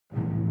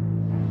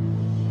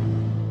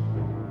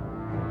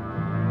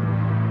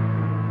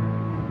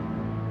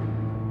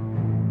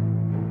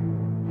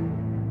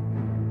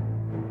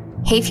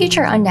Hey,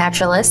 future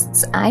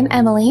unnaturalists, I'm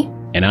Emily.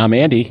 And I'm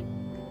Andy.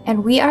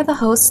 And we are the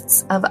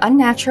hosts of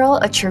Unnatural,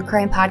 a true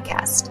crime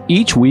podcast.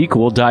 Each week,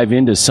 we'll dive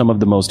into some of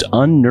the most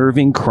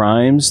unnerving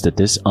crimes that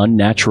this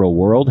unnatural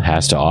world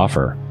has to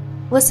offer.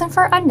 Listen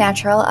for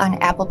Unnatural on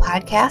Apple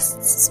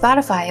Podcasts,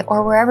 Spotify,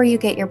 or wherever you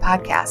get your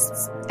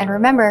podcasts. And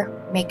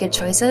remember, make good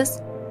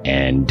choices.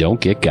 And don't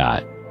get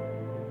got.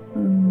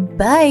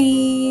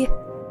 Bye.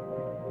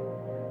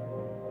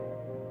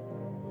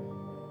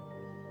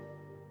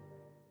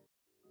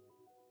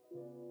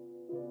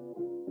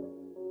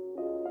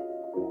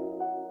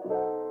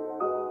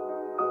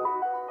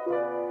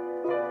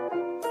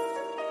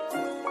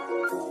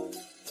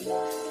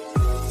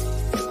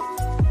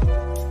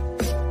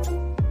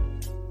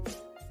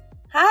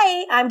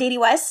 Hi, I'm Dee Dee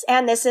West,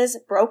 and this is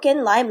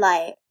Broken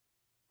Limelight.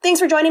 Thanks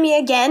for joining me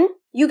again.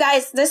 You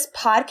guys, this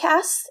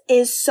podcast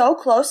is so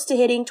close to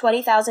hitting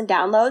 20,000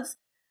 downloads.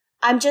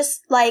 I'm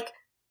just,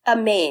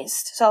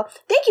 amazed. So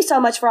thank you so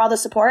much for all the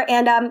support,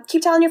 and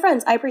keep telling your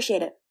friends. I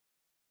appreciate it.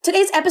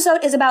 Today's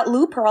episode is about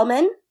Lou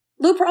Pearlman.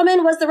 Lou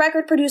Pearlman was the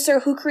record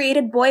producer who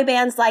created boy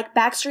bands like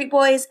Backstreet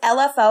Boys,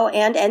 LFO,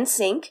 and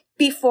NSYNC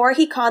before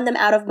he conned them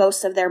out of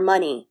most of their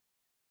money.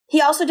 He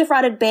also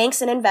defrauded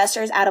banks and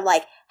investors out of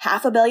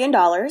 $500 million.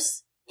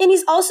 And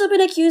he's also been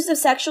accused of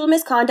sexual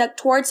misconduct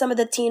towards some of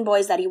the teen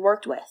boys that he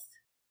worked with.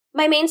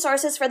 My main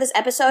sources for this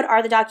episode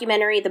are the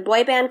documentary The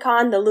Boy Band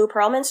Con, The Lou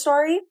Pearlman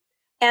Story,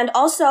 and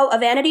also a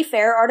Vanity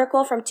Fair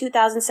article from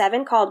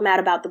 2007 called Mad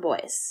About the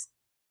Boys.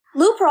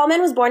 Lou Pearlman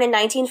was born in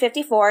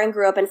 1954 and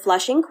grew up in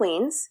Flushing,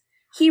 Queens.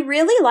 He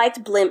really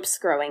liked blimps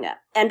growing up,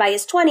 and by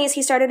his 20s,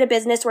 he started a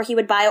business where he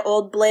would buy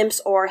old blimps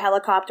or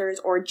helicopters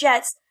or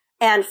jets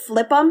and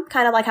flip them,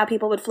 kind of like how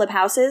people would flip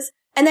houses,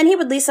 and then he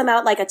would lease them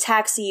out like a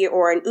taxi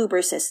or an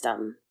Uber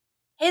system.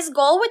 His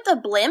goal with the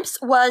blimps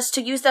was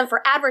to use them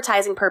for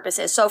advertising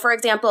purposes. So, for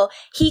example,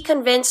 he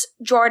convinced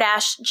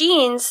Jordache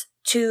Jeans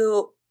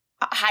to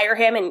hire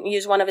him and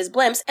use one of his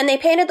blimps, and they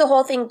painted the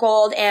whole thing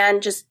gold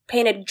and just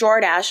painted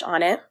Jordache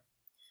on it.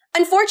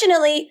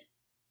 Unfortunately,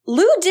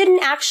 Lou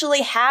didn't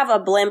actually have a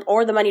blimp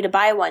or the money to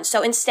buy one,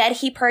 so instead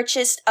he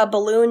purchased a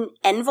balloon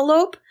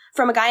envelope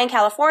from a guy in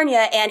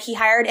California, and he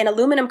hired an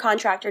aluminum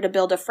contractor to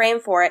build a frame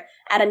for it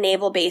at a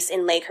naval base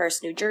in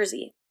Lakehurst, New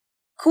Jersey.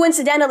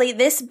 Coincidentally,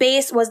 this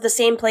base was the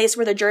same place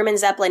where the German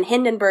Zeppelin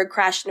Hindenburg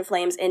crashed in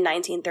flames in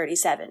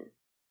 1937.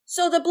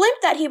 So the blimp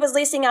that he was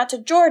leasing out to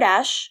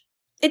Jordache,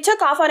 it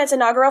took off on its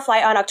inaugural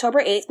flight on October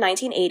 8th,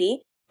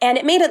 1980, and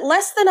it made it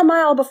less than a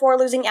mile before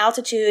losing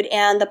altitude,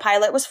 and the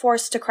pilot was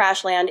forced to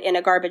crash land in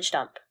a garbage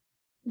dump.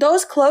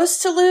 Those close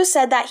to Lou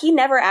said that he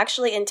never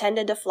actually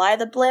intended to fly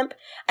the blimp.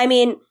 I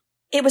mean,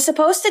 it was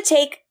supposed to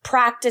take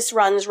practice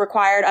runs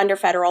required under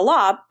federal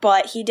law,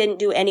 but he didn't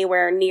do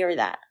anywhere near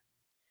that.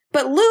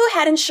 But Lou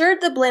had insured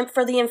the blimp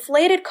for the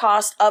inflated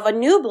cost of a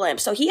new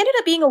blimp, so he ended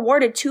up being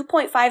awarded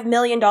 $2.5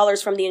 million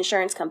from the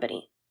insurance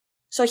company.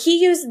 So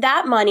he used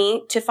that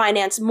money to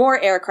finance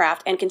more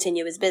aircraft and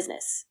continue his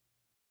business.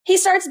 He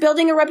starts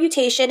building a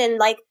reputation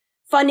and,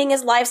 funding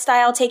his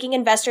lifestyle, taking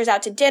investors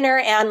out to dinner,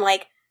 and,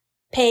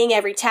 paying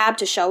every tab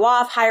to show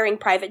off, hiring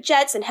private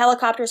jets and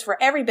helicopters for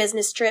every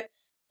business trip.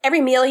 Every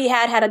meal he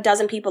had a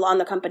dozen people on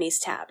the company's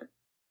tab.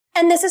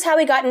 And this is how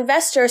he got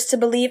investors to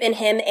believe in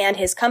him and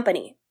his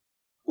company.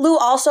 Lou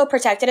also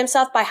protected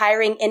himself by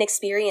hiring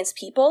inexperienced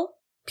people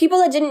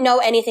that didn't know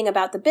anything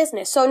about the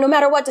business. So no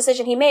matter what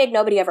decision he made,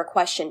 nobody ever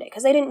questioned it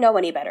because they didn't know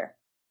any better.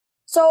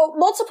 So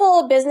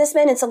multiple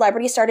businessmen and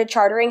celebrities started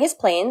chartering his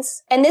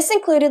planes, and this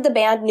included the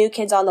band New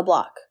Kids on the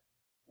Block.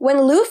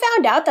 When Lou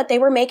found out that they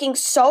were making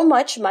so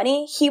much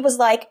money, he was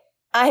like,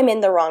 I'm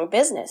in the wrong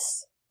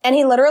business. And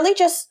he literally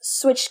just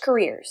switched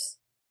careers.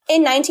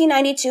 In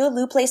 1992,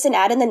 Lou placed an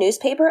ad in the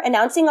newspaper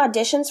announcing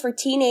auditions for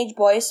teenage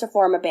boys to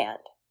form a band.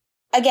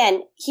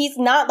 Again, he's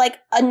not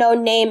a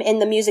known name in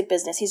the music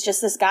business. He's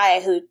just this guy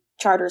who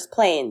charters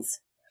planes.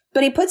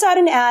 But he puts out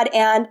an ad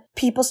and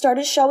people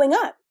started showing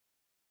up.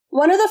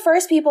 One of the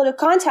first people to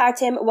contact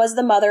him was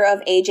the mother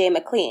of AJ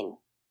McLean.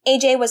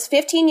 AJ was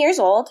 15 years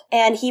old,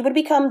 and he would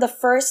become the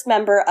first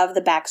member of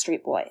the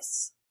Backstreet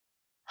Boys.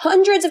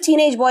 Hundreds of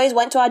teenage boys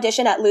went to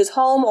audition at Lou's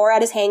home or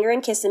at his hangar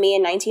in Kissimmee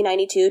in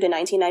 1992 to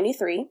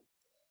 1993.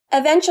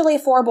 Eventually,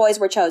 4 boys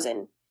were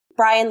chosen.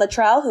 Brian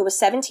Luttrell, who was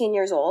 17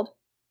 years old,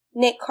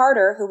 Nick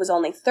Carter, who was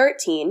only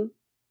 13,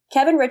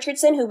 Kevin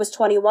Richardson, who was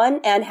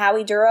 21, and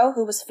Howie Duro,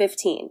 who was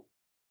 15.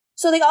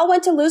 So they all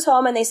went to Lou's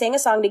home and they sang a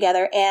song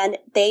together, and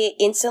they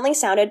instantly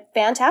sounded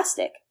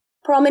fantastic.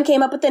 Pearlman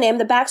came up with the name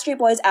The Backstreet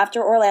Boys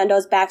after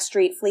Orlando's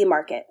Backstreet Flea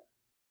Market.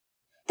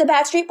 The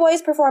Backstreet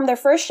Boys performed their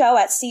first show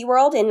at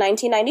SeaWorld in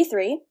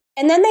 1993,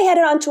 and then they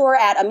headed on tour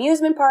at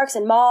amusement parks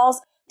and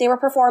malls. They were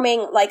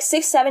performing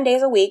 6-7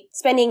 days a week,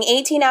 spending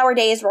 18-hour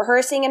days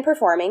rehearsing and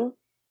performing.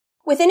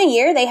 Within a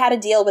year, they had a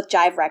deal with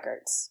Jive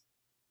Records.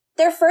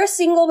 Their first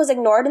single was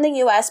ignored in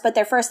the US, but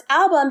their first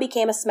album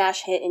became a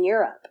smash hit in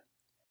Europe.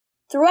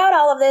 Throughout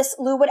all of this,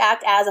 Lou would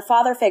act as a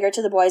father figure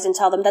to the boys and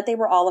tell them that they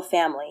were all a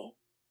family.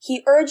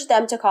 He urged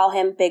them to call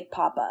him Big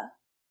Papa.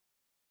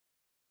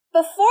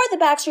 Before the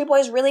Backstreet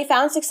Boys really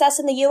found success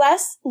in the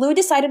US, Lou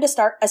decided to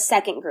start a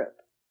second group.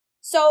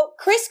 So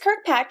Chris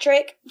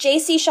Kirkpatrick,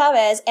 J.C.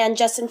 Chavez, and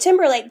Justin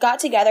Timberlake got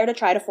together to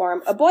try to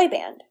form a boy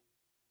band.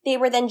 They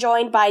were then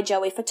joined by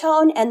Joey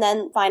Fatone and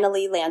then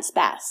finally Lance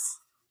Bass.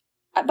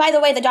 By the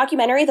way, the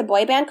documentary, The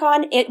Boy Band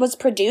Con, it was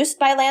produced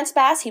by Lance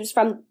Bass. He was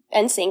from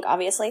NSYNC,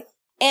 obviously.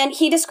 And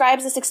he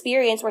describes this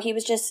experience where he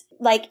was just,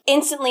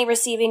 instantly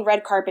receiving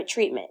red carpet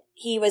treatment.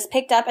 He was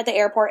picked up at the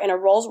airport in a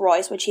Rolls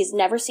Royce, which he's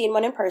never seen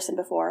one in person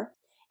before.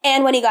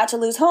 And when he got to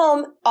Lou's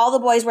home, all the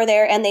boys were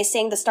there and they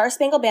sang the Star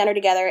Spangled Banner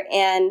together.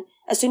 And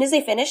as soon as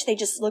they finished, they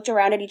just looked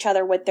around at each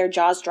other with their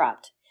jaws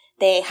dropped.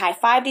 They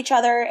high-fived each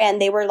other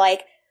and they were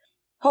like,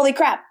 holy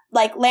crap.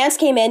 Lance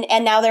came in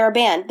and now they're a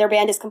band. Their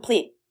band is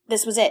complete.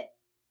 This was it.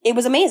 It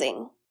was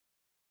amazing.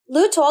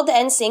 Lou told the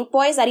NSYNC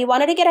boys that he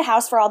wanted to get a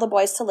house for all the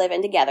boys to live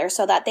in together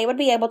so that they would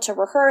be able to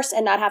rehearse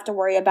and not have to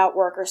worry about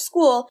work or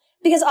school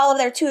because all of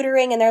their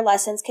tutoring and their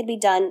lessons could be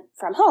done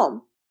from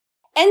home.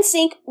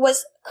 NSYNC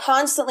was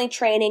constantly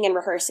training and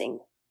rehearsing.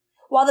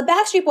 While the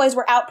Backstreet Boys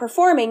were out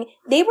performing,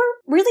 they were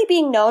really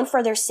being known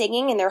for their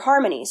singing and their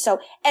harmony. So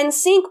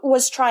NSYNC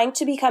was trying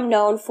to become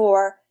known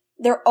for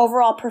their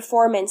overall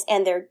performance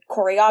and their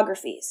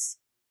choreographies.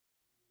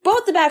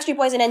 Both the Backstreet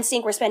Boys and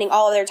NSYNC were spending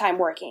all of their time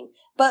working,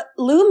 but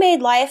Lou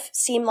made life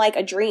seem like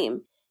a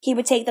dream. He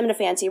would take them to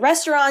fancy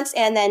restaurants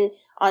and then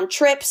on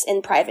trips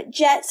in private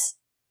jets.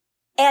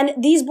 And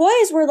these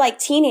boys were like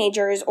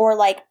teenagers or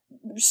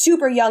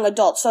super young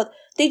adults, so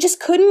they just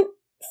couldn't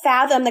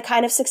fathom the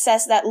kind of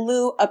success that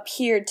Lou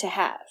appeared to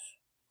have.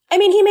 I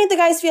mean, he made the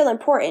guys feel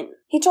important.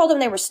 He told them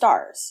they were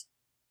stars.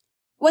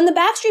 When the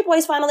Backstreet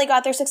Boys finally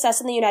got their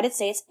success in the United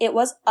States, it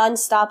was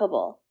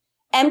unstoppable.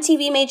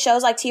 MTV made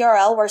shows like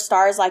TRL where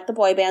stars like the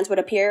boy bands would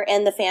appear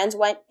and the fans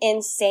went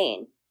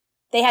insane.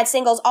 They had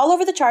singles all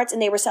over the charts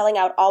and they were selling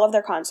out all of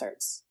their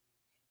concerts.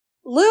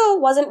 Lou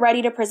wasn't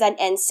ready to present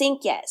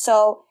NSYNC yet,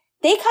 so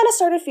they kind of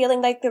started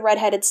feeling like the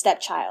redheaded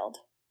stepchild.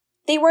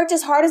 They worked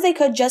as hard as they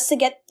could just to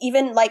get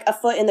even a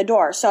foot in the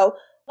door. So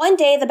one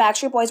day the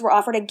Backstreet Boys were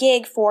offered a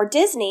gig for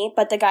Disney,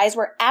 but the guys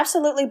were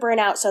absolutely burnt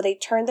out, so they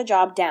turned the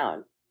job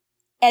down.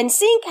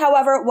 NSYNC,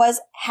 however, was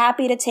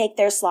happy to take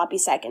their sloppy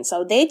second,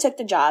 so they took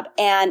the job,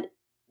 and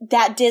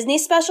that Disney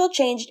special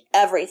changed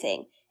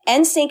everything.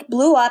 NSYNC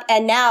blew up,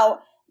 and now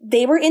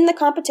they were in the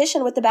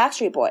competition with the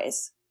Backstreet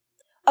Boys.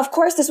 Of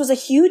course, this was a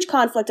huge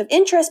conflict of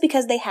interest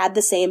because they had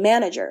the same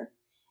manager.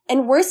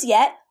 And worse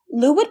yet,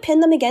 Lou would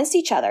pin them against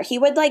each other. He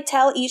would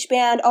tell each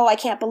band, oh, I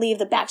can't believe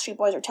the Backstreet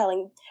Boys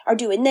are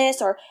doing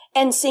this, or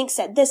NSYNC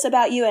said this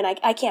about you, and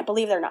I can't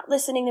believe they're not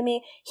listening to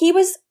me. He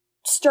was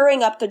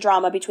stirring up the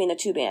drama between the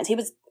two bands. He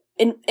was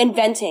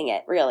inventing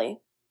it, really.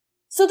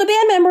 So the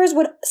band members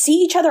would see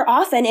each other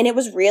often, and it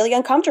was really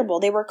uncomfortable.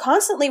 They were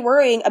constantly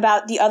worrying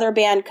about the other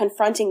band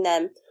confronting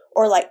them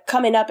or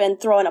coming up and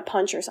throwing a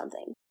punch or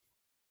something.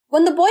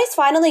 When the boys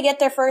finally get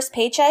their first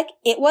paycheck,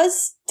 it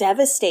was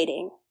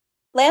devastating.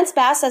 Lance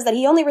Bass says that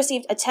he only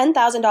received a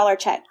 $10,000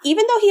 check.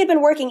 Even though he had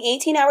been working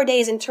 18-hour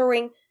days and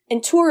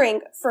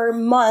touring for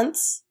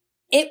months,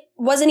 it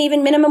wasn't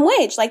even minimum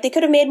wage. They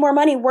could have made more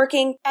money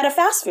working at a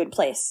fast food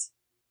place.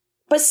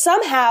 But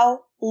somehow,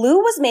 Lou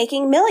was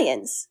making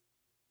millions.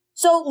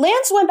 So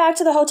Lance went back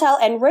to the hotel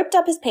and ripped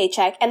up his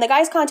paycheck, and the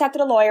guys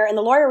contacted a lawyer, and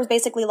the lawyer was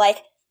basically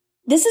like,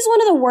 this is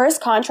one of the worst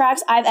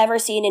contracts I've ever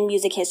seen in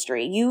music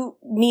history. You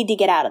need to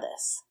get out of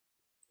this.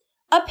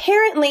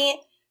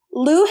 Apparently,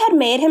 Lou had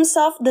made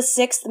himself the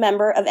sixth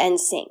member of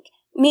NSYNC,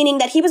 meaning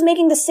that he was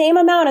making the same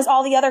amount as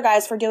all the other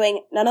guys for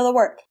doing none of the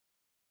work.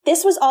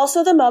 This was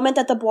also the moment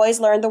that the boys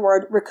learned the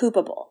word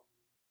recoupable.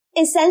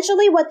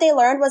 Essentially, what they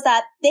learned was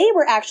that they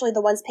were actually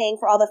the ones paying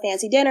for all the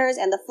fancy dinners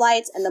and the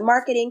flights and the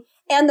marketing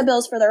and the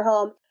bills for their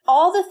home,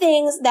 all the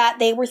things that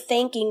they were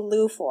thanking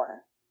Lou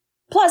for.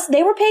 Plus,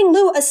 they were paying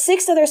Lou a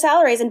sixth of their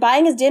salaries and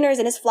buying his dinners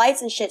and his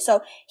flights and shit,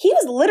 so he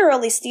was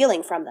literally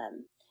stealing from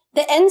them.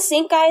 The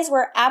NSYNC guys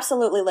were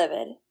absolutely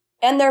livid,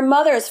 and their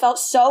mothers felt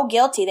so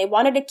guilty they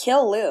wanted to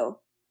kill Lou.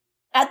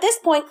 At this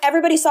point,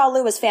 everybody saw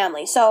Lou as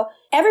family, so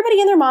everybody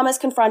and their mamas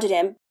confronted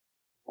him.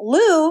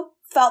 Lou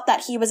felt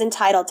that he was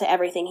entitled to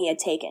everything he had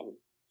taken.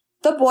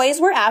 The boys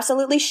were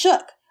absolutely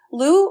shook.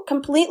 Lou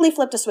completely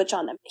flipped a switch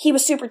on them. He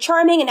was super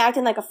charming and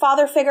acting like a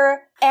father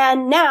figure,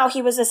 and now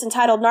he was this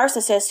entitled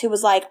narcissist who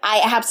was like,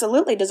 I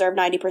absolutely deserve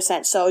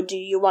 90%, so do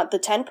you want the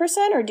 10%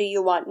 or do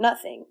you want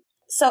nothing?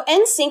 So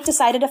NSYNC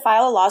decided to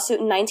file a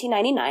lawsuit in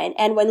 1999,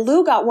 and when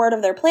Lou got word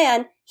of their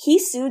plan, he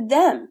sued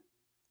them.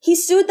 He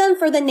sued them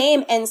for the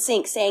name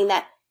NSYNC, saying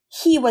that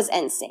he was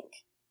NSYNC.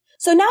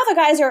 So now the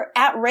guys are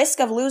at risk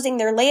of losing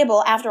their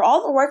label after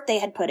all the work they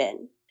had put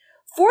in.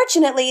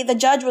 Fortunately, the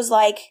judge was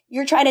like,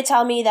 you're trying to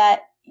tell me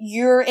that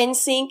you're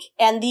NSYNC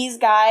and these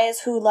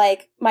guys who,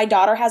 my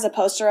daughter has a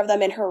poster of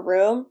them in her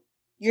room,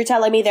 you're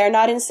telling me they're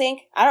not NSYNC?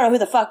 I don't know who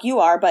the fuck you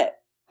are, but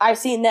I've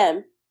seen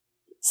them.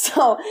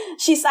 So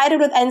she sided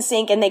with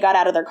NSYNC and they got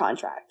out of their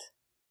contract.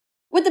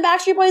 With the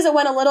Backstreet Boys, it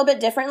went a little bit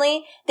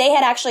differently. They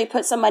had actually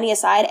put some money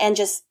aside and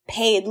just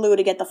paid Lou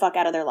to get the fuck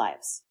out of their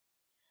lives.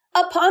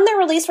 Upon their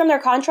release from their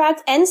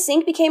contract,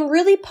 NSYNC became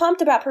really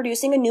pumped about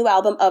producing a new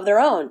album of their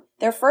own,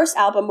 their first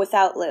album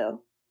without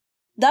Lou.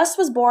 Thus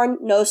was born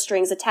No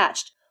Strings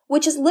Attached,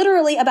 which is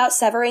literally about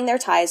severing their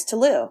ties to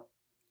Lou.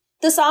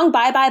 The song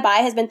Bye Bye Bye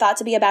has been thought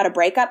to be about a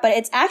breakup, but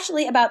it's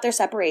actually about their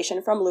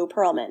separation from Lou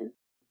Pearlman.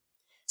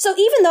 So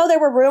even though there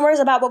were rumors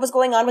about what was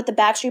going on with the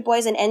Backstreet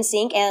Boys and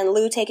NSYNC and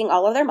Lou taking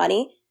all of their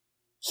money,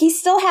 he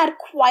still had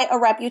quite a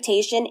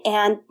reputation,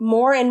 and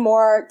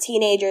more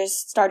teenagers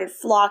started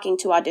flocking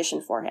to audition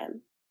for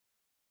him.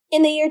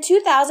 In the year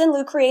 2000,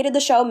 Lou created the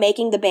show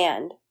Making the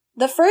Band.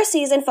 The first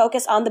season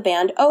focused on the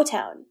band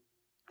O-Town.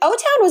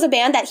 O-Town was a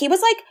band that he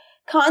was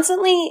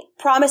constantly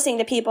promising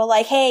to people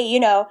hey,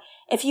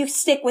 if you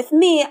stick with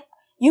me,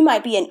 you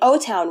might be in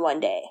O-Town one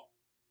day.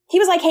 He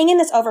was hanging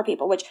this over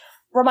people, which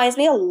reminds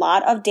me a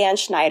lot of Dan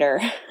Schneider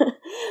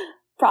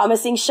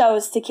promising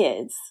shows to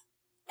kids.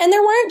 And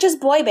there weren't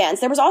just boy bands.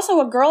 There was also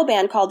a girl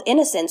band called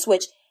Innocence,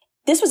 which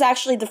this was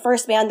actually the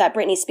first band that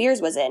Britney Spears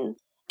was in.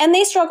 And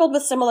they struggled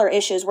with similar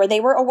issues where they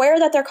were aware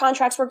that their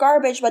contracts were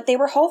garbage, but they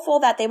were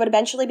hopeful that they would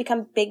eventually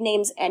become big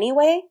names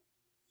anyway.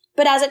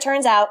 But as it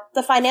turns out,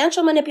 the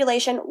financial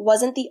manipulation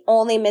wasn't the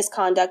only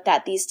misconduct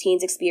that these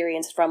teens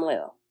experienced from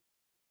Lou.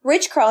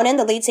 Rich Cronin,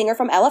 the lead singer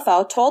from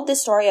LFO, told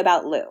this story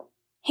about Lou.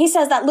 He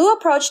says that Lou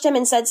approached him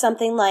and said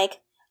something like,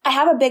 "I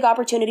have a big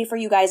opportunity for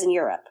you guys in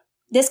Europe.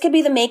 This could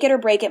be the make it or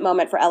break it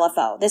moment for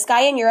LFO. This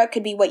guy in Europe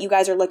could be what you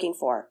guys are looking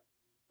for.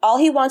 All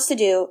he wants to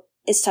do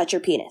is touch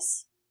your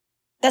penis.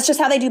 That's just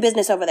how they do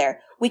business over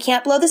there. We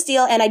can't blow this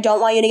deal, and I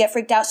don't want you to get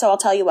freaked out, so I'll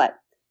tell you what.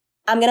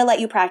 I'm going to let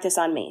you practice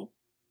on me."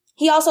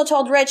 He also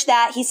told Rich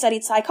that he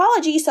studied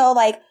psychology, so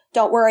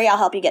don't worry, I'll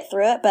help you get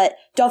through it, but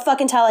don't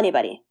fucking tell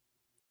anybody.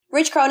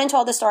 Rich Cronin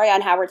told the story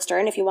on Howard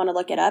Stern if you want to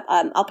look it up.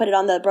 I'll put it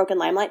on the Broken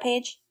Limelight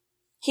page.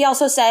 He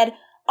also said,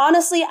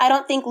 "Honestly, I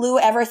don't think Lou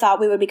ever thought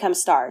we would become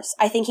stars.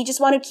 I think he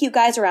just wanted cute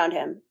guys around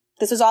him.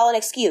 This was all an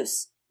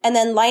excuse. And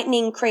then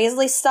lightning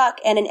crazily struck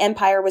and an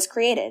empire was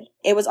created.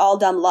 It was all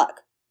dumb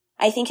luck.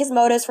 I think his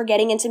motives for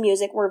getting into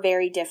music were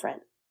very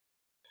different."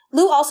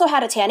 Lou also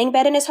had a tanning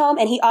bed in his home,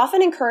 and he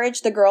often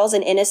encouraged the girls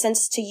in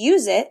Innocence to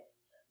use it,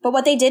 but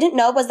what they didn't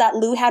know was that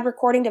Lou had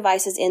recording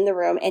devices in the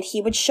room, and he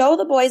would show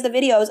the boys the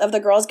videos of the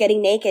girls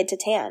getting naked to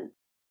tan.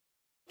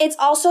 It's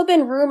also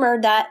been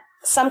rumored that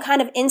some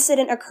kind of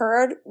incident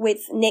occurred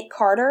with Nick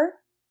Carter,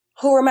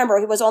 who, remember,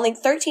 he was only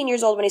 13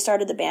 years old when he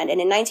started the band,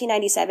 and in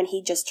 1997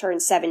 he just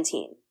turned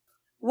 17.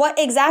 What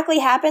exactly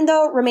happened,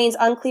 though, remains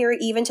unclear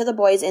even to the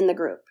boys in the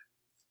group.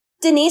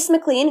 Denise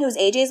McLean, who's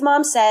AJ's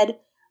mom, said,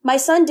 "My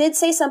son did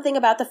say something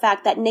about the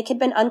fact that Nick had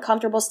been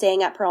uncomfortable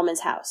staying at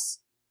Pearlman's house.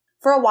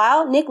 For a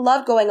while, Nick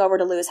loved going over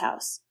to Lou's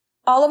house.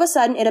 All of a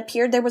sudden, it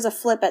appeared there was a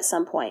flip at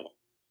some point.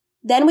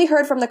 Then we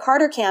heard from the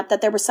Carter camp that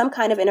there was some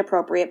kind of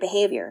inappropriate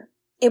behavior.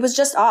 It was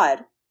just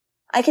odd.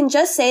 I can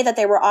just say that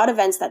there were odd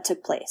events that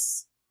took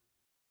place."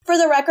 For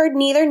the record,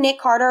 neither Nick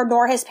Carter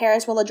nor his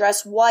parents will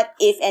address what,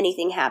 if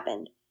anything,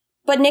 happened.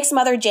 But Nick's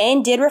mother,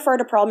 Jane, did refer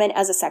to Pearlman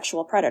as a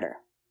sexual predator.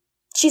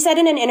 She said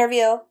in an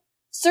interview,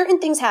 "Certain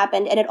things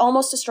happened and it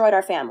almost destroyed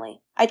our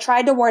family. I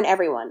tried to warn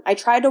everyone. I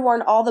tried to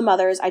warn all the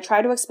mothers. I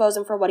tried to expose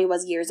him for what he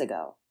was years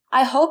ago.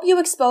 I hope you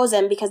expose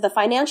him because the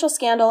financial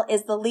scandal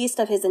is the least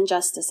of his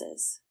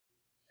injustices."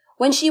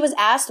 When she was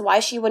asked why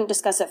she wouldn't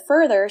discuss it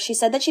further, she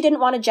said that she didn't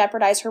want to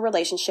jeopardize her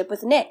relationship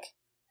with Nick.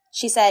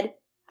 She said,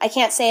 "I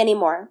can't say any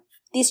more.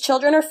 These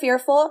children are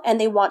fearful and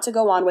they want to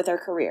go on with their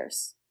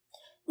careers."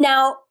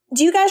 Now,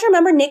 do you guys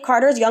remember Nick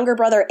Carter's younger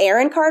brother,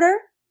 Aaron Carter?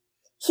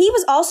 He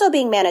was also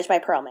being managed by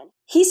Pearlman.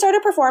 He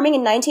started performing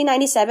in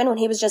 1997 when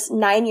he was just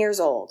 9 years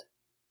old.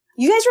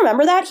 You guys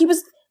remember that? He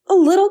was a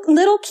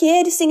little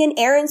kid singing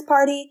Aaron's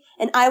Party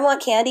and I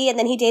Want Candy, and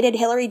then he dated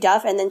Hilary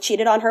Duff and then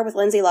cheated on her with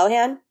Lindsay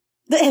Lohan.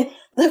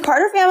 The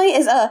Carter family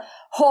is a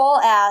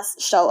whole ass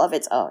show of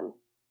its own.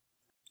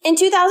 In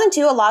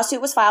 2002, a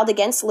lawsuit was filed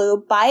against Lou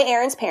by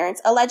Aaron's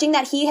parents, alleging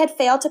that he had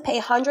failed to pay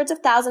hundreds of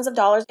thousands of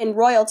dollars in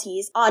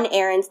royalties on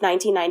Aaron's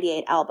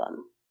 1998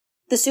 album.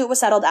 The suit was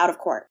settled out of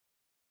court.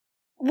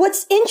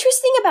 What's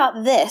interesting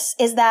about this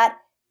is that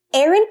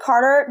Aaron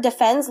Carter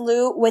defends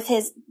Lou with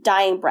his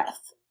dying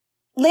breath.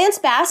 Lance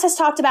Bass has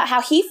talked about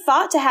how he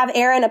fought to have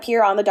Aaron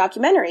appear on the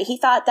documentary. He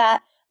thought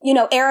that,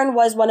 Aaron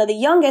was one of the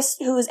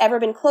youngest who has ever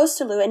been close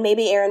to Lou, and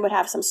maybe Aaron would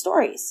have some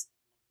stories.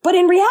 But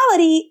in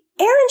reality,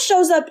 Aaron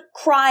shows up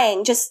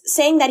crying, just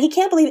saying that he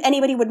can't believe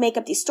anybody would make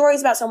up these stories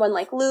about someone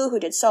like Lou who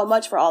did so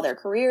much for all their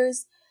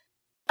careers.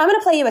 I'm going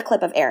to play you a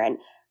clip of Aaron.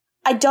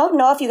 I don't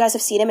know if you guys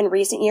have seen him in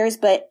recent years,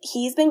 but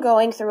he's been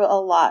going through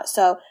a lot.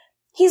 So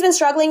he's been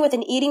struggling with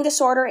an eating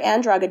disorder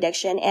and drug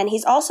addiction, and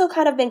he's also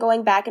kind of been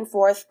going back and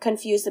forth,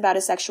 confused about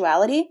his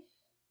sexuality.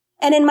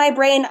 And in my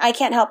brain, I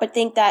can't help but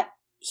think that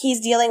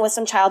he's dealing with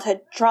some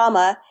childhood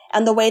trauma,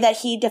 and the way that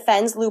he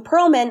defends Lou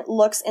Pearlman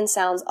looks and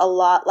sounds a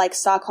lot like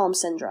Stockholm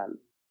Syndrome.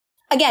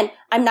 Again,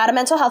 I'm not a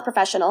mental health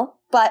professional,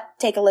 but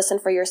take a listen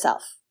for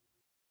yourself.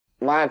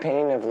 My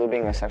opinion of Lou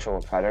being a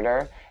sexual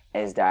predator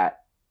is that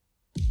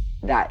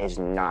is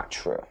not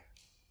true.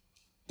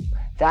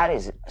 That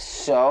is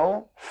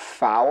so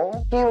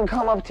foul. He would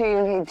come up to you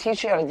and he'd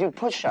teach you how to do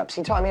push-ups.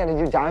 He taught me how to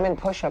do diamond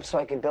push-ups so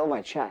I could build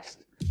my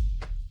chest.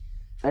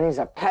 And he's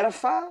a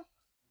pedophile?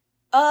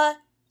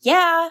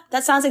 Yeah,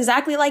 that sounds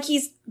exactly like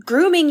he's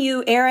grooming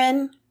you,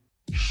 Aaron.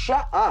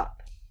 Shut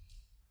up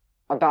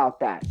about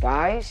that,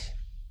 guys.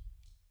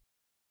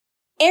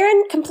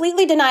 Aaron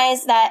completely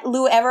denies that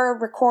Lou ever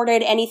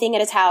recorded anything at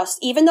his house,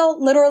 even though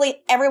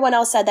literally everyone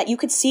else said that you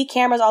could see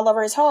cameras all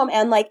over his home,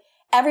 and like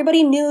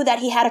everybody knew that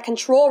he had a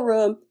control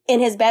room in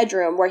his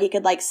bedroom where he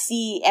could like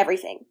see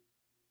everything.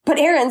 But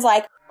Aaron's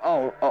like,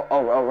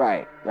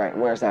 right.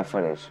 Where's that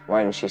footage?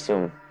 Why didn't she sue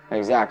him?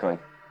 Exactly.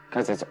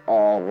 Because it's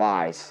all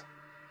lies.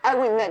 I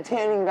went in that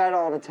tanning bed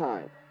all the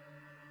time.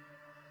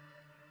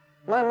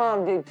 My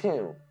mom did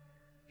too.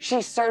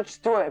 She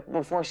searched through it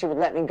before she would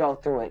let me go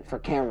through it for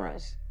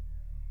cameras.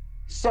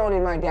 So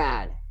did my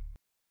dad.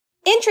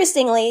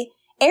 Interestingly,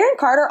 Aaron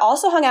Carter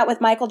also hung out with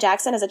Michael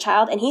Jackson as a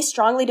child, and he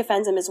strongly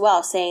defends him as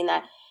well, saying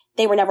that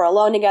they were never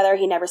alone together,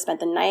 he never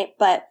spent the night,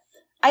 but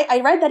I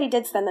read that he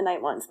did spend the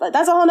night once, but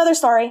that's a whole nother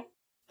story.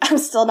 I'm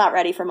still not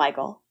ready for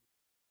Michael.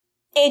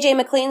 AJ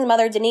McLean's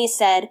mother, Denise,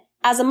 said,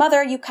 "As a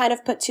mother, you kind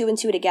of put two and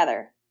two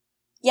together.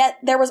 Yet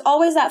there was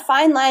always that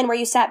fine line where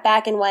you sat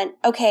back and went,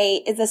 okay,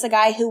 is this a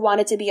guy who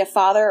wanted to be a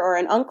father or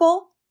an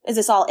uncle? Is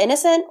this all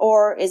innocent,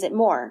 or is it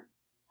more?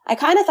 I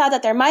kind of thought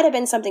that there might have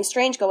been something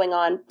strange going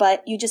on,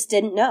 but you just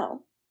didn't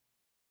know."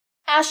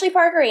 Ashley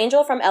Parker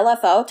Angel from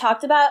LFO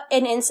talked about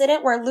an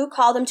incident where Lou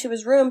called him to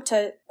his room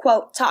to,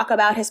 quote, talk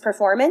about his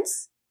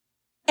performance.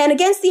 And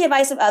against the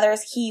advice of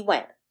others, he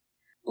went.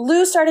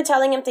 Lou started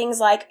telling him things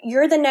like,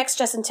 "You're the next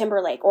Justin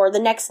Timberlake or the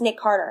next Nick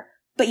Carter,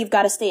 but you've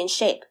got to stay in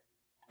shape."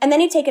 And then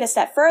he'd take it a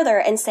step further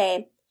and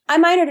say, "I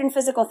minored in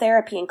physical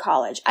therapy in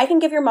college. I can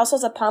give your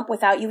muscles a pump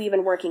without you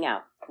even working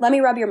out. Let me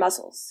rub your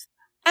muscles."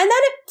 And then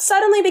it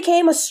suddenly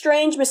became a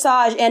strange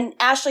massage, and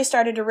Ashley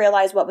started to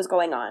realize what was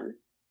going on.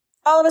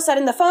 All of a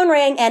sudden, the phone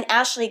rang, and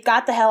Ashley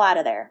got the hell out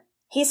of there.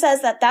 He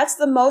says that that's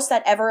the most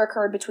that ever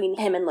occurred between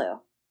him and Lou.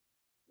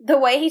 The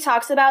way he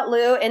talks about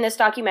Lou in this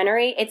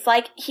documentary, it's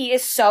like he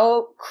is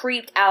so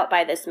creeped out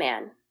by this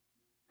man.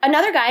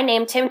 Another guy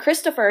named Tim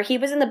Christopher, he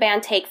was in the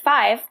band Take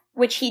 5,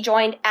 which he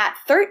joined at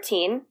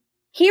 13.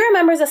 He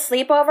remembers a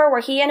sleepover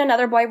where he and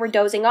another boy were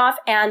dozing off,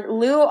 and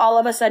Lou all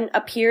of a sudden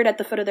appeared at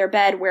the foot of their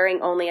bed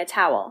wearing only a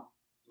towel.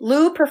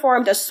 Lou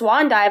performed a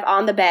swan dive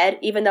on the bed,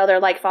 even though they're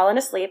like falling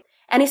asleep,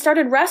 and he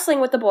started wrestling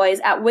with the boys,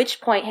 at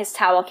which point his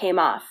towel came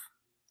off.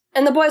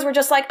 And the boys were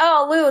just like,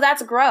 "Oh, Lou,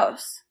 that's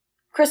gross."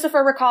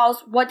 Christopher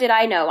recalls, "What did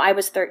I know? I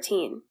was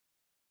 13.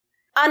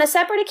 On a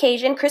separate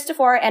occasion,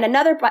 Christopher and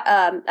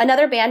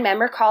another band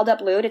member called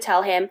up Lou to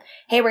tell him,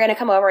 "Hey, we're going to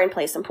come over and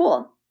play some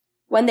pool."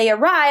 When they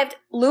arrived,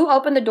 Lou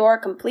opened the door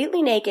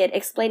completely naked,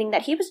 explaining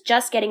that he was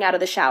just getting out of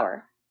the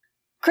shower.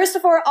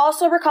 Christopher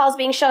also recalls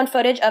being shown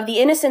footage of the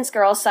Innocence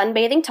girls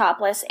sunbathing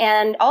topless,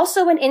 and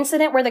also an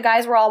incident where the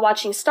guys were all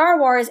watching Star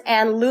Wars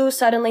and Lou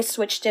suddenly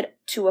switched it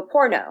to a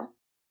porno.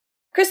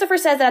 Christopher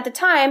says that at the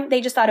time,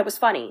 they just thought it was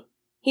funny.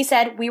 He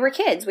said, "We were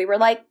kids. We were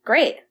like,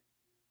 great."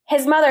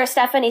 His mother,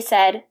 Stephanie,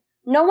 said,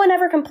 "No one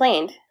ever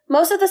complained.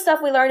 Most of the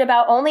stuff we learned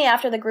about only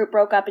after the group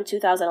broke up in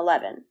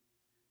 2011.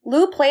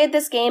 Lou played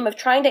this game of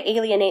trying to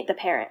alienate the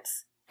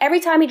parents. Every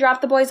time he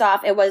dropped the boys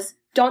off, it was,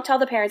 don't tell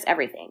the parents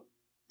everything.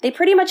 They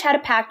pretty much had a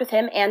pact with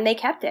him, and they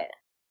kept it."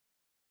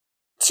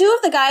 Two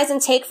of the guys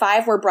in Take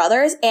 5 were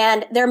brothers,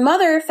 and their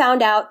mother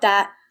found out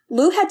that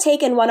Lou had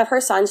taken one of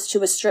her sons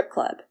to a strip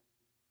club.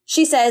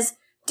 She says,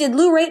 "Did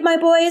Lou rape my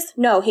boys?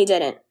 No, he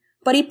didn't.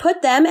 But he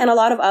put them and a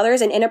lot of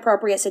others in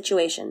inappropriate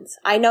situations.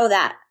 I know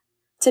that.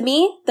 To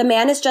me, the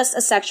man is just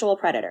a sexual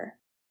predator."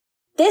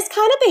 This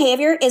kind of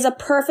behavior is a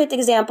perfect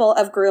example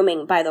of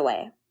grooming, by the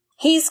way.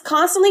 He's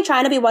constantly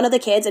trying to be one of the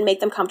kids and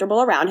make them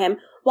comfortable around him,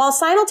 while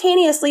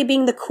simultaneously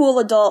being the cool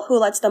adult who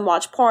lets them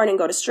watch porn and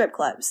go to strip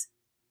clubs.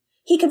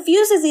 He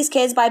confuses these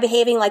kids by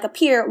behaving like a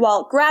peer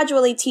while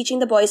gradually teaching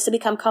the boys to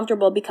become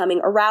comfortable becoming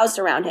aroused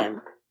around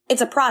him.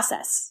 It's a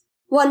process.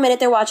 One minute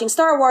they're watching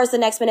Star Wars, the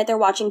next minute they're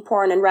watching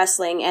porn and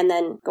wrestling, and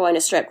then going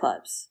to strip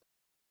clubs.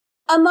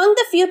 Among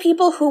the few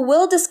people who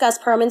will discuss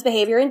Pearman's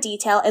behavior in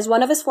detail is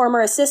one of his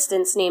former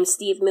assistants named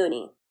Steve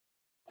Mooney.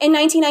 In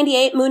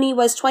 1998, Mooney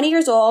was 20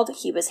 years old,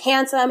 he was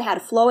handsome,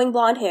 had flowing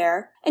blonde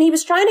hair, and he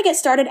was trying to get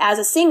started as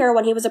a singer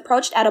when he was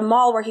approached at a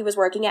mall where he was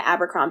working at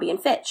Abercrombie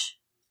 & Fitch.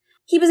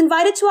 He was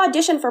invited to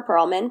audition for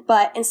Pearman,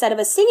 but instead of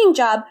a singing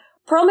job,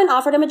 Pearman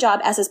offered him a job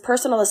as his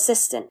personal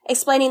assistant,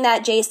 explaining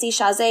that JC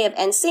Chasez of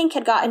NSYNC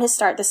had gotten his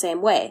start the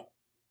same way.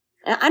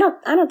 I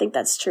don't think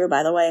that's true,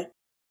 by the way.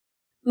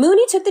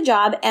 Mooney took the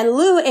job, and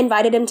Lou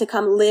invited him to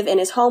come live in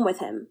his home with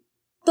him.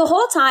 The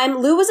whole time,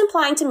 Lou was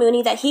implying to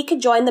Mooney that he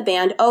could join the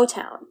band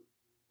O-Town.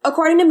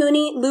 According to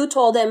Mooney, Lou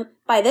told him,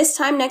 "By this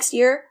time next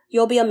year,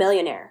 you'll be a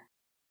millionaire."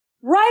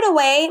 Right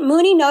away,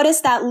 Mooney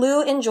noticed that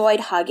Lou enjoyed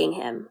hugging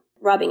him,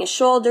 rubbing his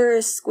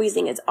shoulders,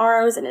 squeezing his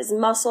arms and his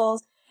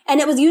muscles, and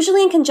it was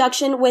usually in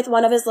conjunction with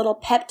one of his little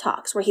pep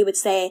talks where he would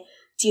say,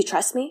 "Do you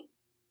trust me?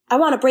 I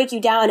want to break you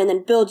down and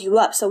then build you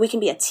up so we can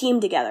be a team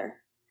together."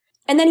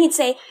 And then he'd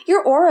say,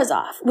 your aura's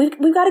off.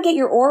 We've got to get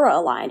your aura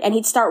aligned. And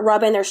he'd start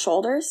rubbing their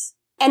shoulders.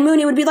 And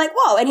Mooney would be like,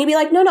 whoa. And he'd be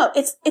like, no,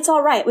 it's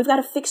all right. We've got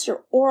to fix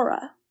your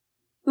aura.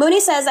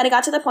 Mooney says that it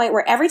got to the point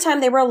where every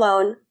time they were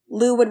alone,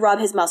 Lou would rub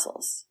his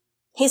muscles.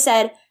 He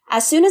said,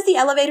 as soon as the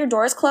elevator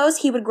doors close,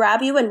 he would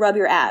grab you and rub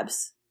your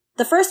abs.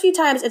 The first few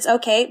times it's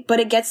okay, but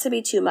it gets to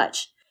be too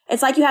much.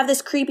 It's like you have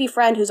this creepy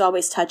friend who's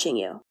always touching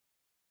you.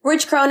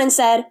 Rich Cronin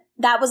said,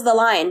 that was the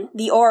line,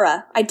 the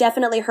aura. I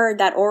definitely heard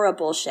that aura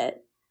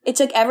bullshit. It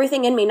took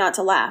everything in me not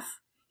to laugh.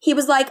 He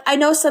was like, I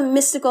know some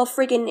mystical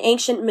freaking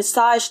ancient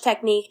massage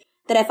technique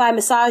that if I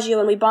massage you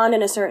and we bond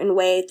in a certain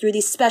way through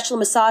these special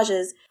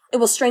massages, it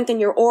will strengthen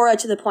your aura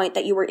to the point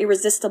that you were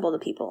irresistible to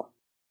people.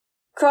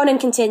 Cronin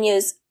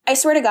continues, I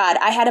swear to God,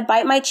 I had to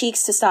bite my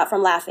cheeks to stop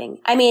from laughing.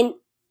 I mean,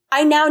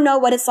 I now know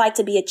what it's like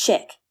to be a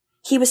chick.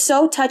 He was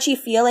so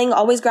touchy-feeling,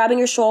 always grabbing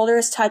your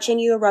shoulders, touching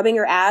you, rubbing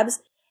your abs.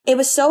 It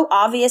was so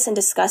obvious and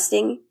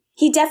disgusting.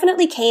 He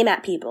definitely came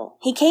at people.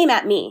 He came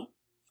at me.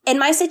 In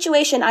my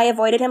situation, I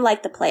avoided him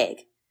like the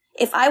plague.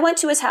 If I went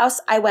to his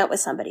house, I went with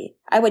somebody.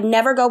 I would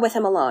never go with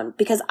him alone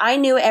because I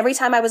knew every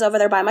time I was over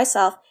there by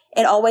myself,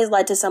 it always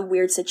led to some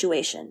weird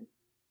situation.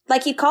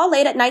 Like he'd call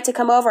late at night to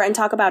come over and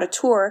talk about a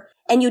tour,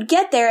 and you'd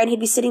get there and he'd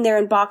be sitting there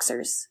in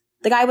boxers.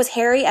 The guy was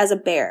hairy as a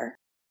bear.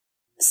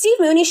 Steve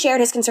Mooney shared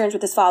his concerns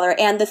with his father,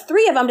 and the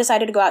three of them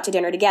decided to go out to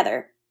dinner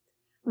together.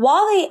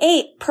 While they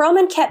ate,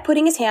 Pearman kept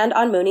putting his hand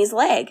on Mooney's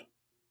leg.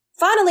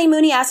 Finally,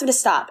 Mooney asked him to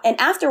stop, and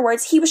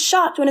afterwards, he was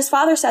shocked when his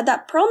father said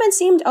that Pearman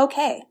seemed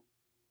okay.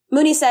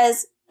 Mooney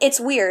says, it's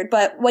weird,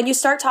 but when you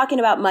start talking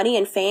about money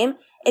and fame,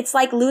 it's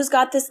like Lou's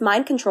got this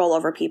mind control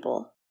over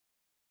people.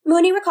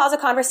 Mooney recalls a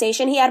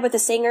conversation he had with a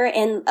singer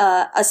in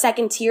a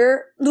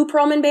second-tier Lou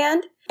Pearlman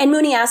band, and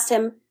Mooney asked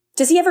him,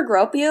 does he ever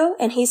grope you?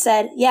 And he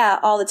said, yeah,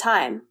 all the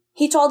time.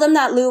 He told him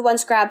that Lou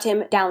once grabbed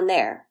him down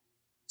there.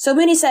 So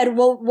Mooney said,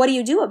 well, what do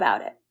you do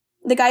about it?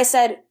 The guy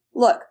said,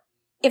 look,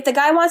 if the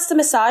guy wants to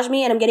massage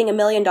me and I'm getting $1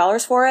 million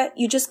for it,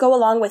 you just go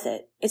along with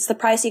it. It's the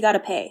price you gotta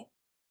pay.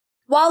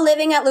 While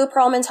living at Lou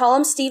Pearlman's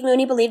home, Steve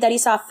Mooney believed that he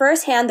saw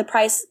firsthand the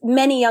price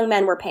many young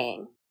men were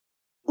paying.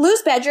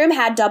 Lou's bedroom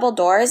had double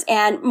doors,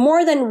 and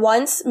more than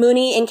once,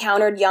 Mooney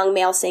encountered young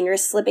male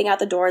singers slipping out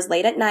the doors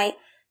late at night,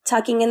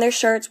 tucking in their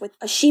shirts with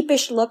a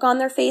sheepish look on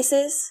their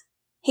faces.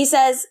 He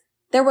says,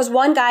 there was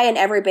one guy in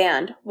every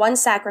band, one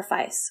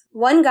sacrifice,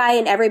 one guy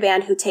in every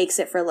band who takes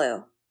it for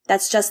Lou.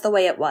 That's just the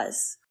way it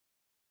was.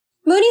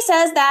 Mooney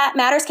says that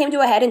matters came to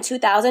a head in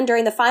 2000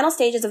 during the final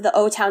stages of the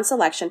O-Town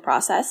selection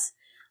process.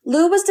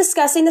 Lou was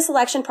discussing the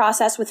selection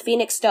process with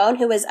Phoenix Stone,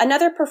 who is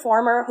another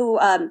performer who,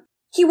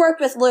 he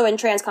worked with Lou in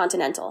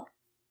Transcontinental.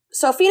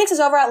 So Phoenix is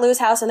over at Lou's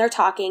house and they're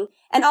talking,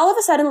 and all of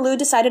a sudden Lou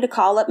decided to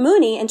call up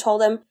Mooney and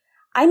told him,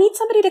 I need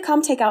somebody to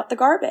come take out the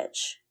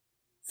garbage.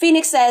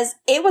 Phoenix says,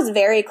 it was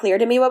very clear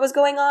to me what was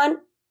going on.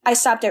 I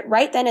stopped it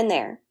right then and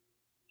there.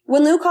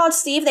 When Lou called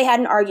Steve, they had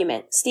an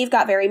argument. Steve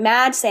got very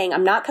mad, saying,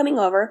 I'm not coming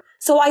over.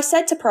 So I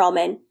said to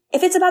Pearlman,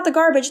 if it's about the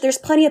garbage, there's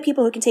plenty of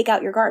people who can take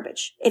out your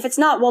garbage. If it's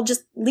not, well,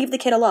 just leave the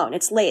kid alone.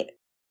 It's late.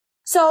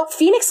 So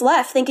Phoenix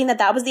left thinking that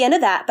that was the end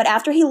of that. But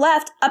after he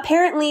left,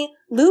 apparently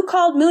Lou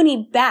called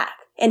Mooney back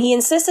and he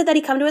insisted that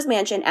he come to his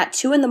mansion at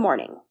 2 a.m.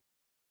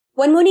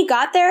 When Mooney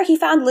got there, he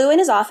found Lou in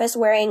his office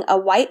wearing a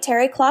white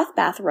terry cloth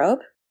bathrobe.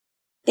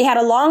 They had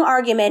a long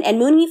argument and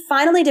Mooney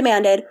finally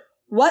demanded,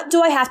 what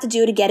do I have to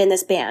do to get in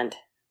this band?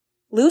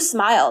 Lou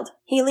smiled.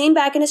 He leaned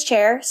back in his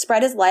chair,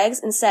 spread his legs,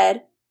 and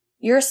said,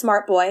 you're a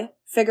smart boy.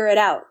 Figure it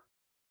out.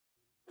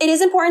 It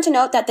is important to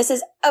note that this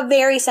is a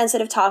very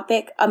sensitive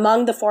topic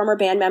among the former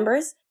band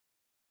members.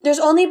 There's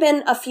only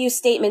been a few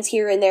statements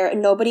here and there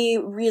and nobody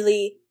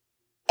really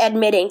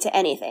admitting to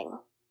anything.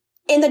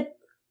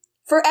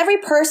 For every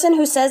person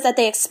who says that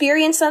they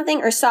experienced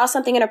something or saw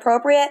something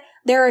inappropriate,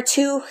 there are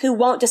 2 who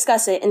won't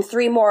discuss it and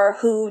 3 more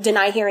who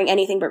deny hearing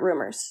anything but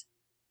rumors.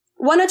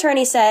 One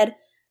attorney said,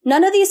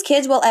 none of these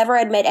kids will ever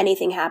admit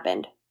anything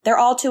happened. They're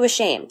all too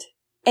ashamed.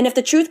 And if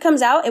the truth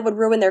comes out, it would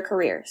ruin their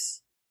careers.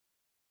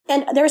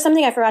 And there was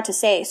something I forgot to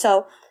say.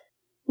 So,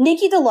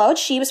 Nikki DeLoach,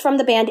 she was from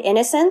the band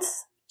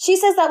Innocence. She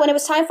says that when it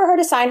was time for her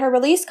to sign her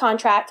release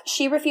contract,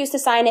 she refused to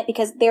sign it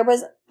because there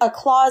was a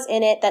clause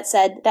in it that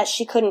said that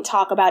she couldn't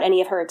talk about any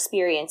of her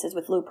experiences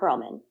with Lou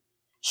Pearlman.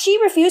 She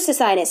refused to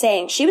sign it,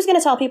 saying she was going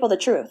to tell people the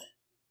truth.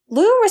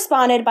 Lou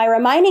responded by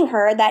reminding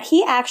her that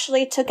he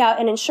actually took out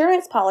an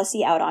insurance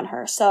policy out on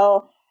her.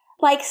 So,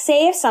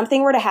 say if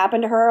something were to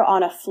happen to her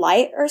on a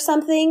flight or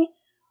something,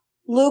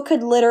 Lou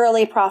could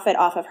literally profit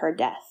off of her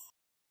death.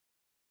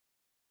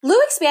 Lou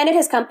expanded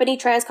his company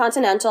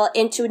Transcontinental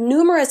into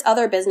numerous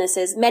other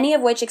businesses, many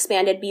of which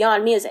expanded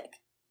beyond music.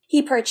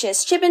 He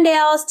purchased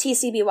Chippendales,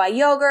 TCBY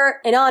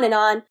Yogurt, and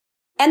on,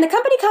 and the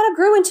company kind of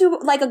grew into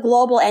a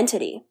global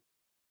entity.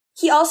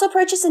 He also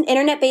purchased an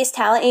internet-based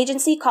talent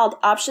agency called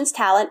Options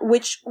Talent,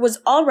 which was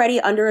already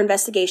under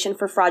investigation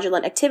for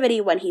fraudulent activity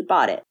when he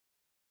bought it.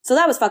 So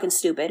that was fucking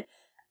stupid.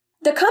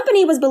 The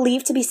company was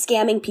believed to be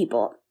scamming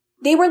people.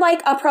 They were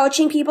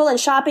approaching people in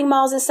shopping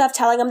malls and stuff,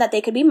 telling them that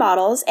they could be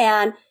models,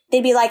 and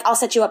they'd be like, I'll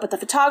set you up with a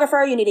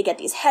photographer, you need to get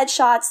these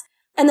headshots.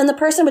 And then the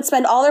person would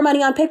spend all their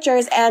money on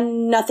pictures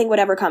and nothing would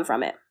ever come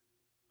from it.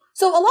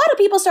 So a lot of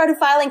people started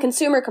filing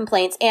consumer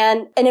complaints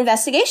and an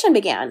investigation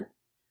began.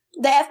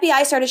 The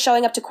FBI started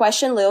showing up to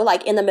question Lou,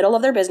 like in the middle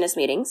of their business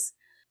meetings.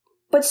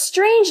 But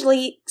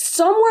strangely,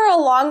 somewhere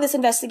along this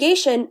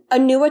investigation, a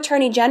new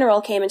attorney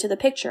general came into the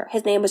picture.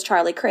 His name was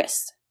Charlie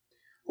Crist.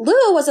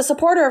 Lou was a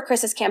supporter of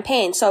Crist's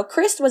campaign, so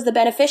Crist was the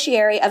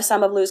beneficiary of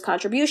some of Lou's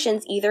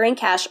contributions, either in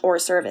cash or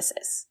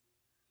services.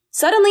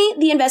 Suddenly,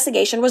 the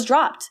investigation was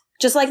dropped.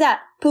 Just like that.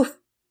 Poof.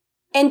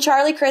 And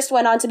Charlie Crist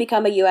went on to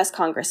become a U.S.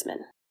 congressman.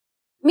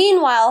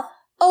 Meanwhile,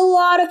 a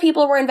lot of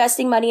people were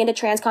investing money into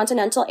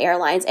transcontinental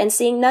airlines and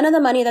seeing none of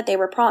the money that they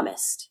were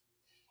promised.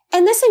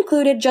 And this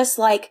included just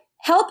like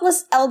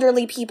helpless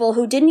elderly people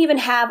who didn't even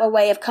have a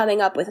way of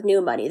coming up with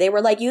new money. They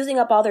were like using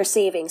up all their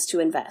savings to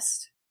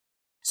invest.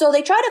 So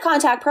they tried to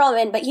contact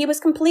Pearman, but he was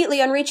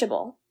completely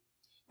unreachable.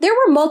 There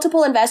were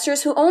multiple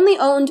investors who only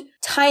owned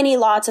tiny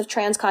lots of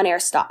Transcon Air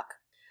stock.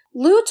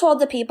 Lou told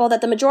the people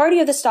that the majority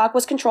of the stock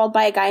was controlled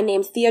by a guy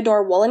named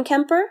Theodore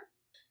Wollenkemper.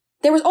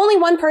 There was only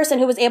one person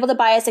who was able to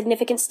buy a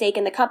significant stake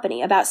in the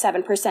company, about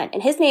 7%,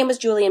 and his name was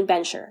Julian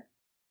Bencher.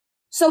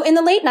 So in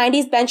the late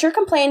 90s, Bencher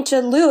complained to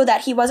Lou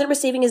that he wasn't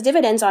receiving his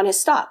dividends on his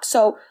stock,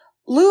 so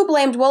Lou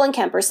blamed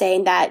Wollenkemper,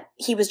 saying that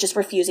he was just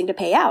refusing to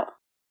pay out.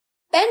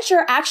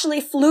 Bencher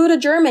actually flew to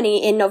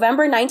Germany in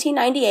November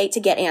 1998 to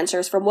get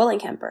answers from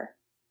Wollenkemper.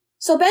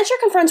 So Bencher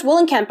confronts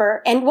Wollenkemper,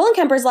 and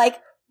Wollenkemper's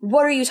like,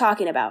 "What are you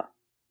talking about?"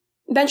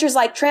 Bencher's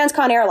like,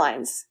 "Transcon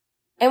Airlines."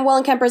 And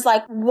Wollenkemper's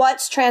like,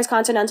 "What's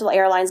Transcontinental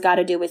Airlines got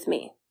to do with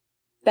me?"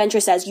 Bencher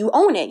says, "You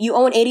own it. You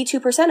own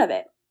 82% of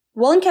it."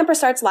 Wollenkemper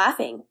starts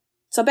laughing.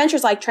 So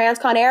Bencher's like,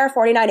 "Transcon Air,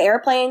 49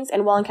 airplanes."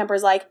 And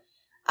Wollenkemper's like,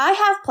 "I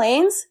have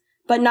planes,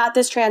 but not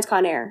this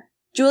Transcon Air.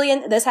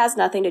 Julian, this has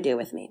nothing to do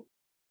with me."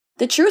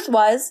 The truth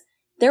was,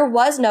 there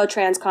was no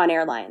Transcon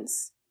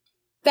Airlines.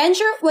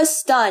 Bencher was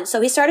stunned,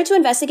 so he started to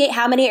investigate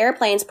how many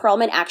airplanes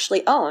Pearman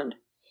actually owned.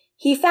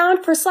 He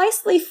found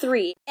precisely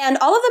 3, and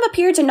all of them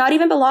appeared to not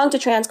even belong to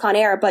Transcon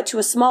Air, but to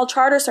a small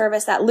charter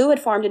service that Lou had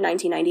formed in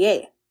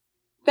 1998.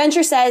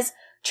 Bencher says,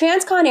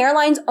 Transcon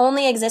Airlines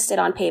only existed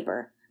on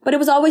paper, but it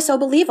was always so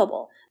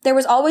believable. There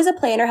was always a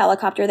plane or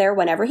helicopter there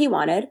whenever he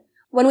wanted.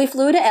 When we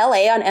flew to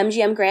LA on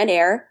MGM Grand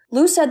Air,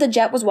 Lou said the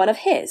jet was one of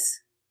his.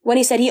 When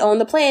he said he owned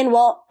the plane,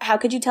 well, how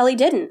could you tell he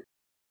didn't?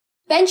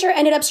 Bencher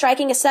ended up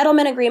striking a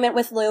settlement agreement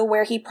with Lou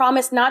where he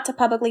promised not to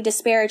publicly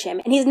disparage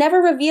him, and he's never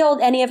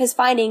revealed any of his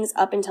findings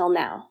up until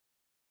now.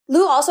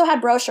 Lou also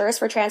had brochures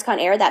for Transcon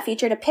Air that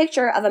featured a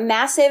picture of a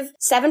massive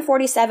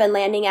 747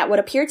 landing at what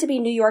appeared to be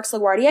New York's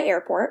LaGuardia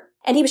Airport,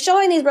 and he was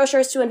showing these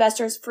brochures to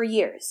investors for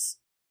years.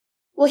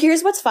 Well,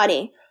 here's what's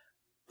funny.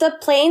 The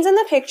planes in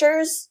the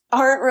pictures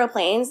aren't real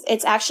planes.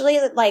 It's actually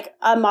like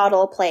a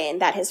model plane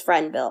that his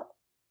friend built.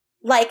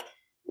 Like,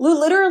 Lou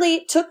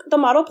literally took the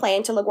model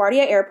plane to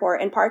LaGuardia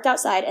Airport and parked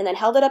outside and then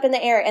held it up in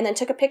the air and then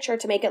took a picture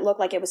to make it look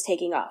like it was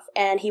taking off.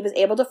 And he was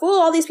able to fool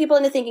all these people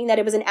into thinking that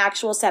it was an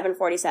actual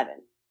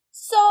 747.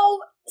 So,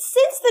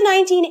 since the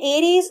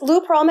 1980s,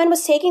 Lou Pearman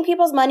was taking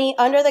people's money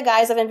under the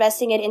guise of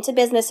investing it into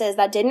businesses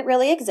that didn't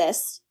really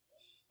exist.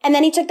 And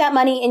then he took that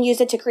money and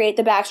used it to create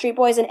the Backstreet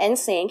Boys and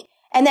NSYNC.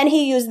 And then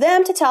he used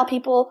them to tell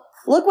people,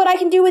 "Look what I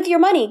can do with your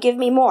money, give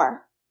me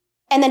more."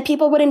 And then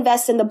people would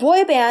invest in the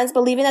boy bands,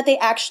 believing that they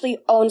actually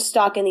owned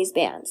stock in these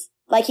bands.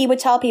 Like he would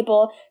tell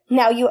people,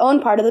 "Now you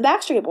own part of the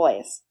Backstreet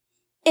Boys."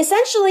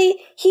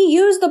 Essentially, he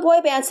used the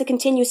boy bands to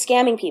continue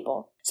scamming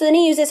people. So then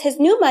he uses his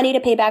new money to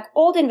pay back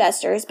old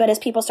investors, but as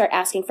people start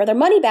asking for their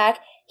money back,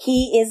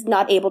 he is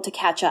not able to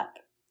catch up.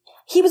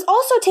 He was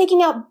also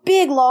taking out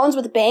big loans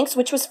with banks,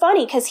 which was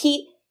funny because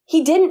he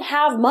didn't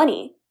have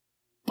money.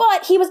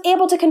 But he was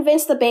able to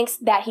convince the banks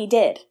that he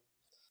did.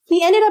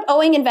 He ended up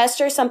owing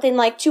investors something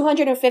like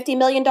 $250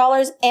 million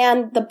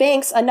and the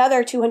banks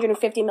another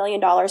 $250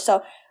 million.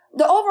 So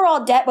the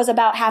overall debt was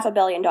about $500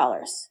 million.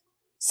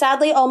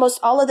 Sadly, almost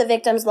all of the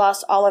victims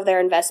lost all of their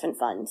investment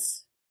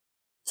funds.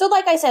 So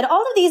like I said,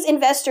 all of these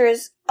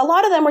investors, a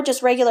lot of them were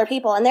just regular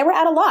people and they were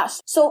at a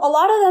loss. So a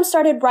lot of them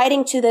started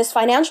writing to this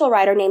financial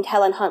writer named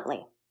Helen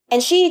Huntley.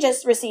 And she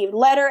just received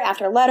letter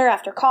after letter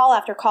after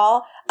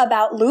call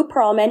about Lou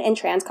Pearman and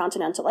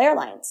Transcontinental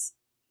Airlines.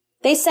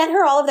 They sent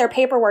her all of their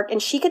paperwork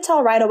and she could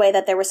tell right away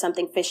that there was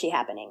something fishy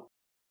happening.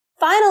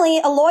 Finally,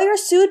 a lawyer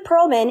sued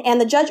Pearman and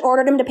the judge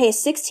ordered him to pay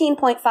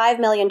 $16.5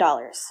 million.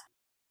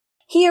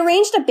 He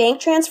arranged a bank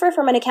transfer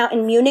from an account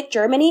in Munich,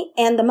 Germany,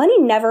 and the money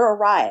never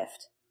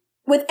arrived.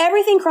 With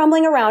everything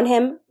crumbling around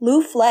him,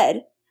 Lou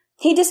fled.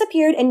 He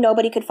disappeared and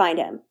nobody could find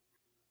him.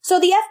 So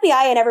the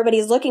FBI and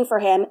everybody's looking for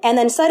him, and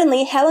then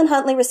suddenly Helen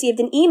Huntley received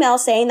an email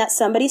saying that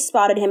somebody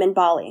spotted him in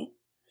Bali.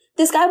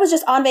 This guy was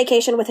just on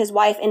vacation with his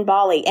wife in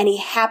Bali, and he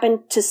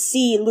happened to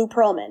see Lou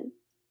Pearman.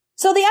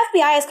 So the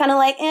FBI is kind of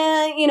like,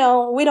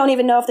 we don't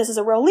even know if this is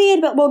a real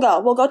lead, but we'll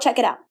go check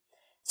it out.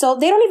 So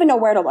they don't even know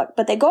where to look,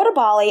 but they go to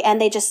Bali,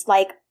 and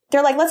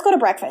they're like, let's go to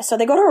breakfast. So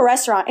they go to a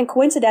restaurant, and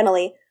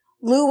coincidentally,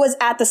 Lou was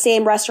at the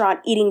same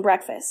restaurant eating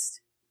breakfast.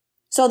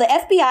 So the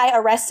FBI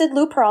arrested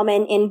Lou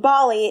Pearman in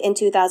Bali in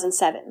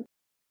 2007.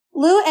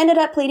 Lou ended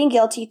up pleading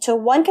guilty to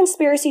one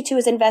conspiracy to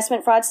his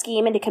investment fraud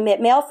scheme and to commit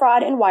mail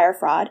fraud and wire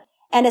fraud,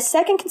 and a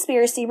second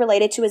conspiracy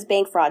related to his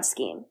bank fraud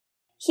scheme.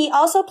 He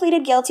also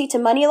pleaded guilty to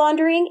money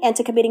laundering and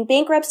to committing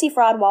bankruptcy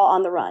fraud while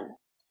on the run.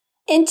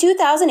 In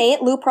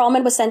 2008, Lou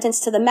Pearman was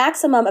sentenced to the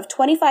maximum of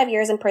 25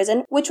 years in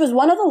prison, which was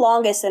one of the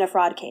longest in a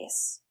fraud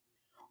case.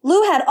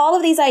 Lou had all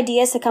of these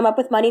ideas to come up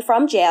with money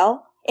from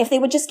jail. If they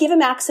would just give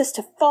him access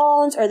to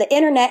phones or the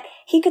internet,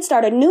 he could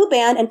start a new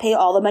band and pay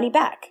all the money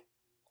back.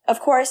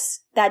 Of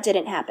course, that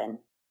didn't happen.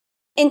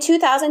 In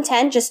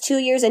 2010, just 2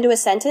 years into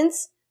his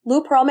sentence,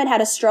 Lou Pearman had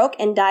a stroke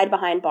and died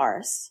behind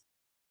bars.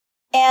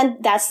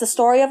 And that's the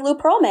story of Lou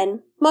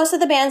Pearman. Most of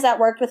the bands that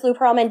worked with Lou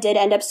Pearman did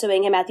end up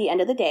suing him at the end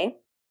of the day.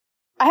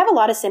 I have a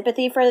lot of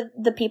sympathy for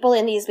the people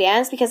in these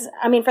bands because,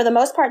 for the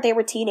most part, they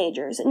were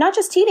teenagers. Not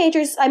just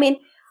teenagers,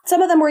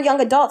 some of them were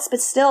young adults, but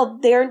still,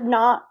 they're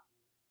not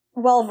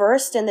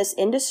well-versed in this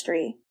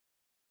industry.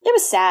 It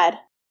was sad.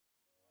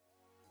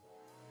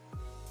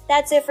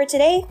 That's it for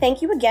today.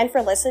 Thank you again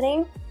for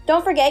listening.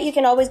 Don't forget, you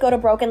can always go to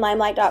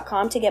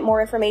brokenlimelight.com to get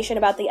more information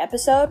about the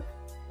episode.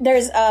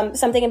 There's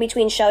something in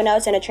between show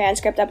notes and a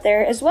transcript up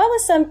there, as well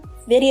as some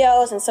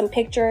videos and some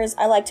pictures.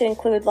 I like to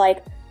include,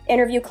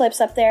 interview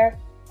clips up there.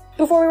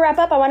 Before we wrap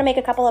up, I want to make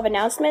a couple of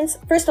announcements.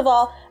 First of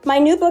all, my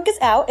new book is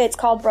out. It's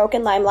called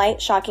Broken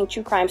Limelight, Shocking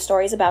True Crime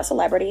Stories About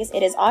Celebrities.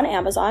 It is on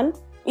Amazon.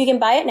 You can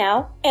buy it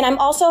now. And I'm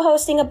also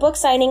hosting a book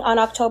signing on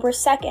October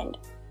 2nd.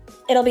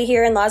 It'll be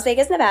here in Las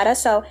Vegas, Nevada.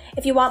 So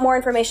if you want more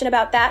information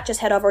about that, just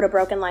head over to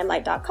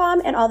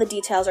brokenlimelight.com and all the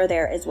details are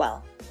there as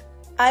well.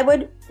 I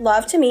would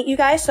love to meet you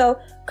guys. So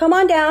come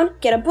on down,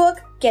 get a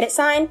book, get it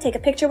signed, take a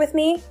picture with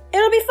me.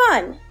 It'll be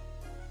fun.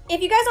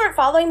 If you guys aren't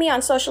following me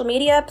on social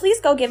media, please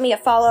go give me a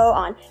follow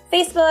on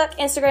Facebook,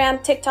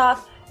 Instagram,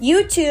 TikTok,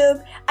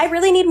 YouTube. I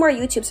really need more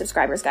YouTube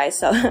subscribers, guys,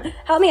 so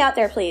help me out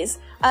there, please.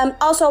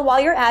 Also, while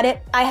you're at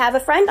it, I have a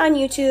friend on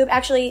YouTube.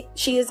 Actually,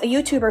 she is a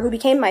YouTuber who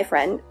became my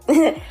friend.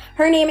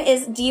 Her name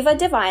is Diva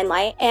Divine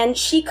Light, and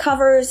she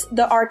covers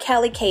the R.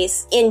 Kelly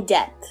case in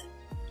depth.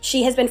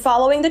 She has been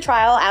following the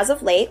trial as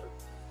of late,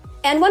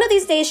 and one of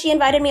these days she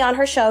invited me on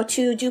her show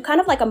to do kind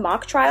of like a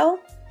mock trial.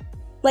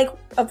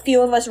 A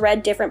few of us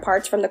read different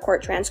parts from the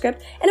court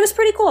transcript, and it was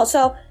pretty cool.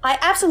 So I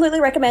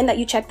absolutely recommend that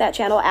you check that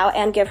channel out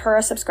and give her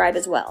a subscribe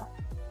as well.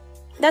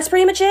 That's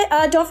pretty much it.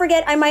 Don't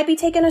forget, I might be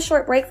taking a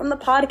short break from the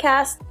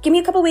podcast. Give me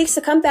a couple weeks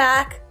to come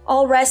back,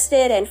 all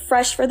rested and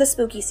fresh for the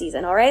spooky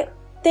season, all right?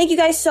 Thank you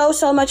guys so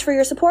much for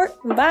your support.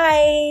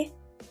 Bye!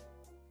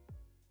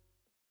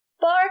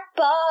 Bark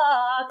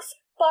box,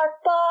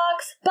 bark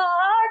box,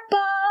 bark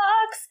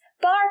box,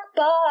 bark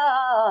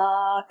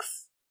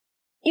box.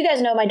 You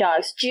guys know my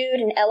dogs, Jude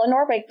and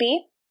Eleanor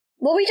Rigby.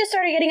 Well, we just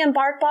started getting them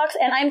BarkBox,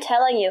 and I'm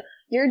telling you,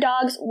 your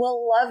dogs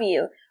will love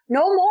you.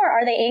 No more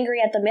are they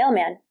angry at the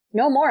mailman.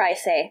 No more, I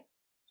say.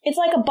 It's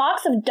like a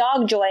box of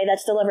dog joy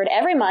that's delivered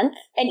every month,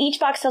 and each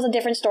box tells a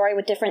different story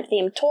with different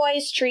themed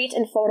toys, treats,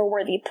 and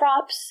photo-worthy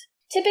props.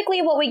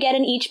 Typically, what we get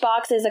in each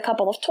box is a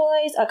couple of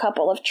toys, a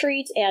couple of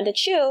treats, and a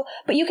chew,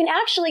 but you can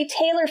actually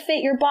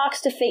tailor-fit your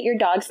box to fit your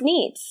dog's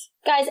needs.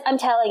 Guys, I'm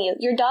telling you,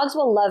 your dogs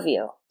will love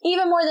you,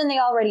 even more than they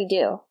already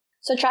do.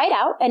 So try it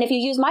out, and if you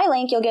use my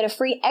link, you'll get a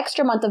free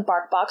extra month of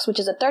BarkBox, which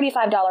is a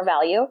 $35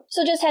 value.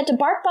 So just head to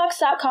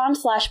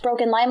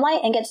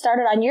barkbox.com/brokenlimelight and get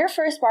started on your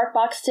first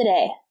BarkBox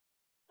today.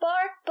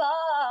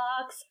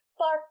 BarkBox,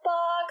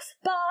 BarkBox,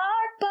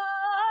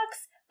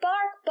 BarkBox,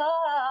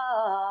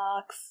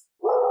 BarkBox.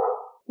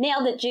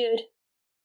 Nailed it, Jude.